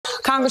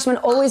Congressman,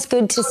 always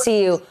good to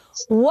see you.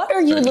 What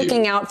are you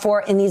looking out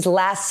for in these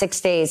last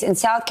 6 days in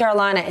South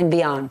Carolina and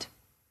beyond?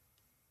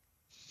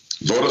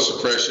 Voter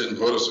suppression,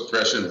 voter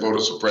suppression,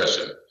 voter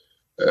suppression.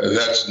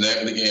 That's the name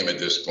of the game at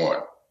this point.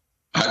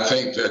 I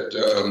think that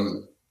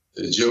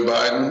Joe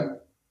Biden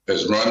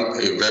has run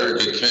a very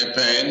good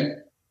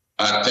campaign.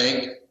 I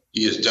think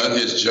he has done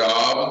his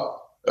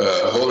job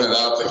holding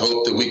out the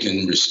hope that we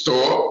can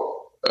restore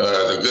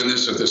the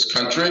goodness of this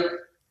country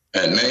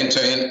and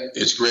maintain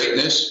its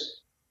greatness.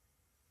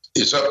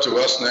 It's up to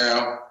us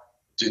now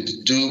to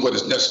do what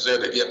is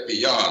necessary to get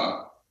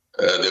beyond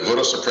the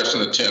voter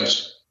suppression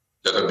attempts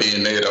that are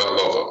being made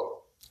all over.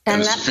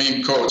 And the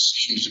Supreme Court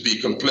seems to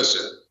be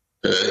complicit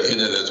in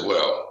it as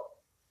well.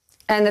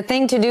 And the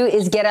thing to do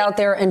is get out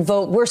there and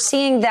vote. We're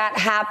seeing that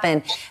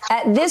happen.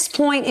 At this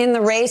point in the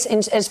race,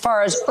 as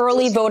far as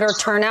early voter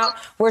turnout,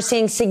 we're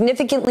seeing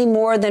significantly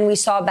more than we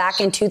saw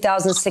back in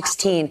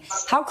 2016.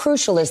 How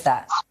crucial is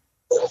that?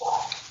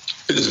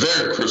 It is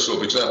very crucial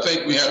because I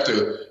think we have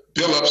to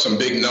build up some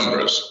big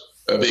numbers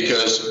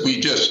because we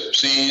just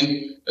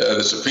seen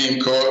the Supreme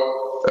Court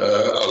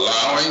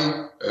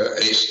allowing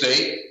a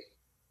state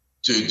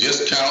to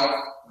discount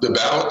the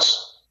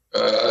ballots,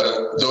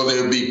 though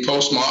they would be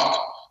postmarked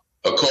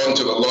according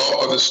to the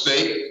law of the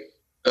state.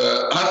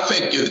 I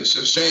think it's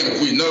a shame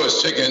if we know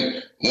it's taking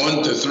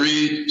 1 to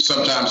 3,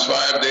 sometimes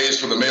 5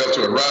 days for the mail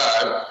to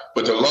arrive,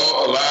 but the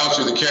law allows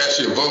you to cast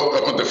your vote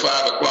up until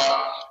 5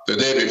 o'clock the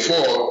day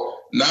before.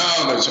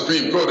 Now the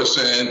Supreme Court is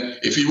saying,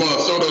 if you want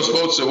to throw those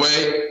votes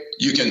away,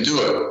 you can do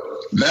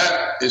it.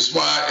 That is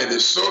why it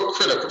is so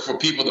critical for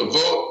people to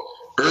vote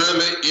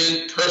early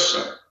in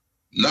person,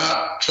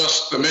 not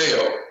trust the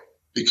mail,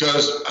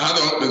 because I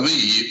don't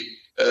believe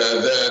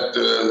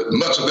that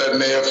much of that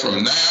mail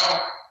from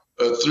now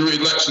through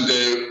Election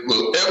Day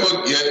will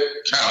ever get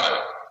counted.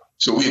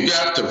 So we've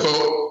got to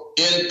vote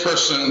in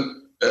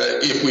person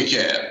if we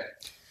can.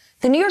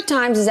 The New York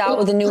Times is out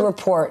with a new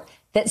report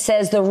that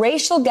says the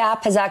racial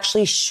gap has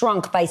actually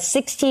shrunk by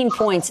 16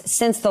 points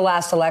since the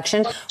last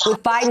election,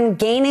 with Biden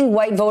gaining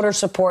white voter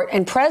support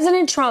and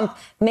President Trump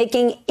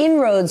making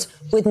inroads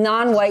with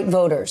non-white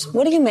voters.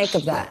 What do you make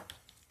of that?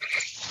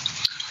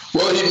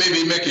 Well, he may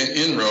be making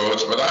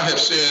inroads, but I have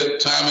said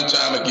time and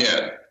time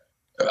again,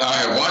 I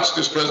have watched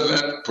this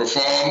president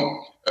perform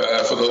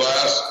for the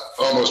last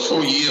almost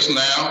 4 years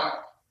now.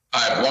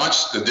 I've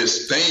watched the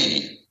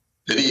disdain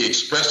that he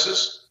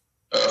expresses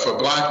for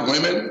black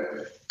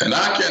women, and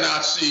I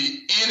cannot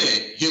see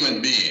any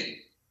human being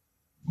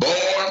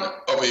born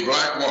of a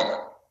black woman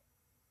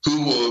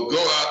who will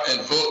go out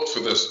and vote for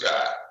this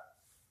guy.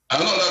 I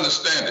don't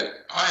understand it.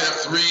 I have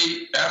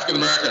 3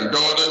 African-American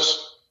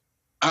daughters.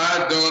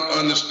 I don't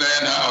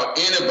understand how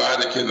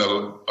anybody can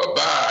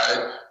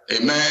abide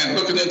a man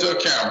looking into a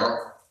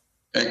camera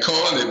and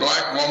calling a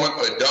black woman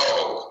a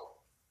dog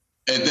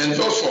and then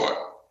vote for him.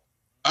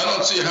 I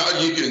don't see how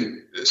you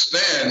can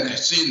stand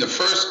seeing the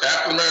first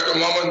African-American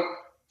woman,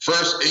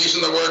 first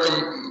Asian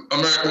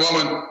American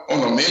woman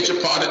on a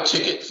major party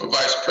ticket for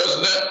vice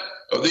president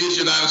of these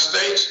United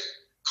States,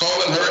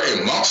 calling her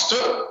a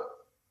monster,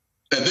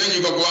 and then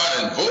you're going to go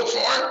out and vote for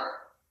her?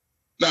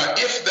 Now,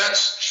 if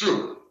that's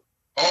true,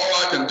 all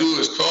I can do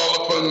is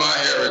call upon my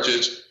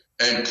heritage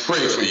and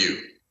pray for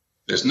you.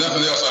 There's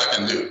nothing else I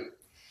can do.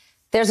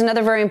 There's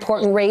another very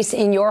important race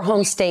in your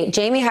home state.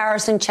 Jamie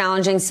Harrison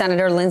challenging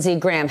Senator Lindsey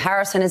Graham.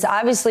 Harrison has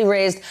obviously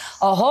raised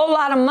a whole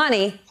lot of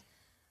money,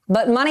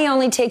 but money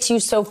only takes you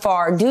so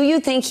far. Do you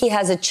think he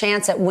has a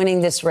chance at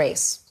winning this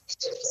race?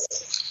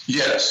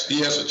 Yes, he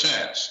has a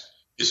chance.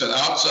 It's an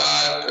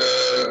outside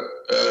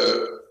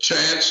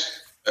chance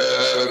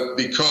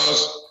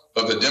because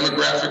of the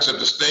demographics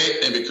of the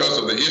state and because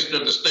of the history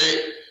of the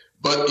state.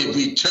 But if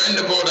we turn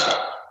the vote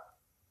out,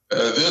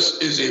 this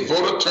is a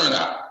voter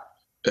turnout.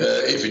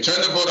 If we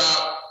turn the vote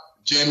out,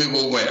 Jamie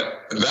will win.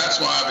 And that's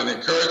why I've been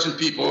encouraging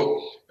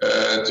people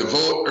to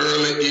vote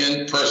early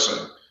in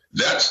person.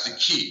 That's the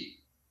key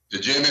to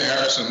Jamie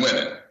Harrison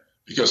winning,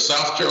 because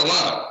South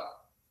Carolina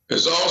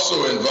is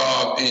also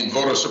involved in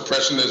voter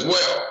suppression as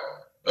well.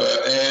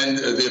 And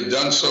they've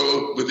done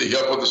so with the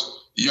help of the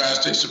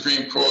United States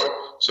Supreme Court.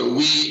 So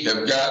we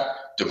have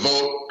got to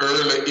vote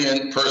early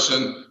in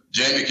person.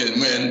 Jamie can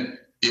win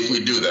if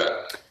we do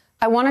that.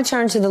 I want to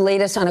turn to the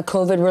latest on a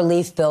COVID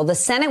relief bill. The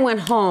Senate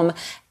went home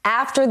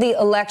after the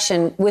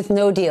election with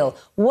no deal.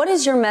 What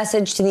is your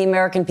message to the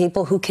American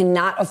people who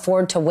cannot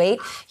afford to wait?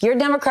 Your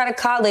Democratic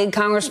colleague,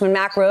 Congressman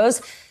Mac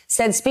Rose,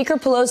 said Speaker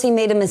Pelosi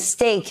made a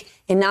mistake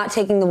in not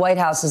taking the White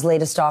House's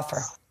latest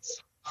offer.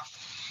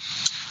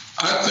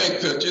 I think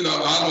that,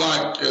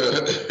 unlike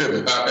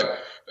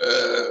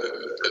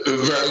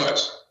very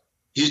much,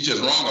 he's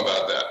just wrong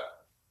about that.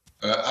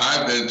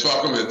 I've been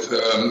talking with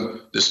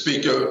the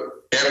Speaker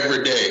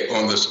every day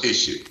on this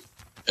issue.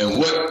 And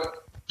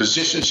what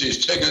position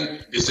she's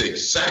taken is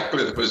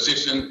exactly the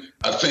position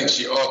I think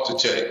she ought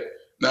to take.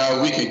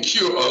 Now, we can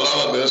cure a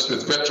lot of this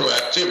with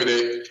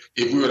retroactivity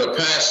if we were to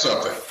pass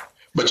something.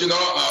 But,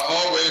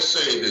 I always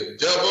say the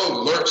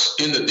devil lurks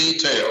in the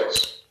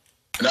details.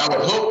 And I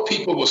would hope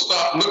people will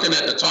stop looking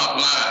at the top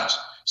lines,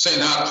 saying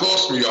how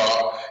close we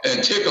are,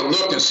 and take a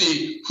look and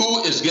see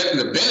who is getting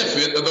the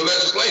benefit of the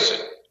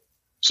legislation.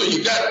 So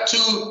you got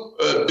 $2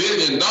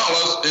 billion,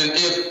 and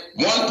if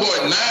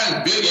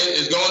 $1.9 billion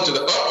is going to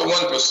the upper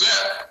 1%,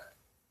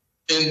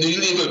 and you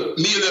leave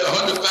nearly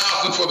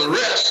 $100,000 for the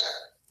rest,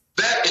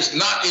 that is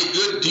not a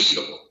good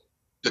deal.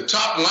 The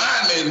top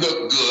line may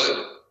look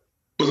good,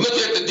 but look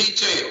at the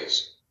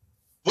details.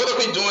 What are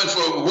we doing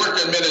for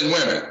working men and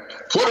women?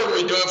 What are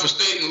we doing for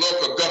state and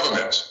local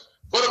governments?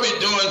 What are we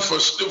doing for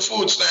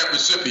food stamp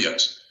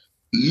recipients?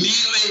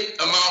 Mealy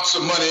amounts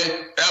of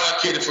money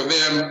allocated for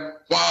them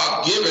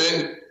while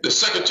giving the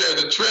Secretary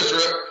of the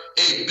Treasurer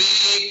a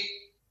big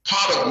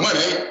pot of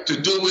money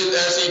to do with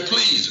as he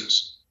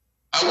pleases.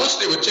 I wish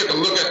they would take a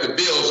look at the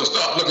bills and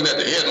stop looking at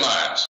the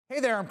headlines. Hey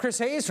there, I'm Chris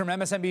Hayes from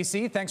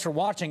MSNBC. Thanks for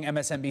watching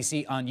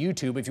MSNBC on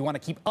YouTube. If you want to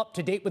keep up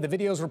to date with the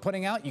videos we're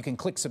putting out, you can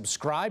click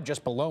subscribe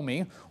just below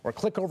me or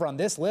click over on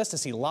this list to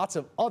see lots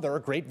of other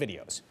great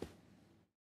videos.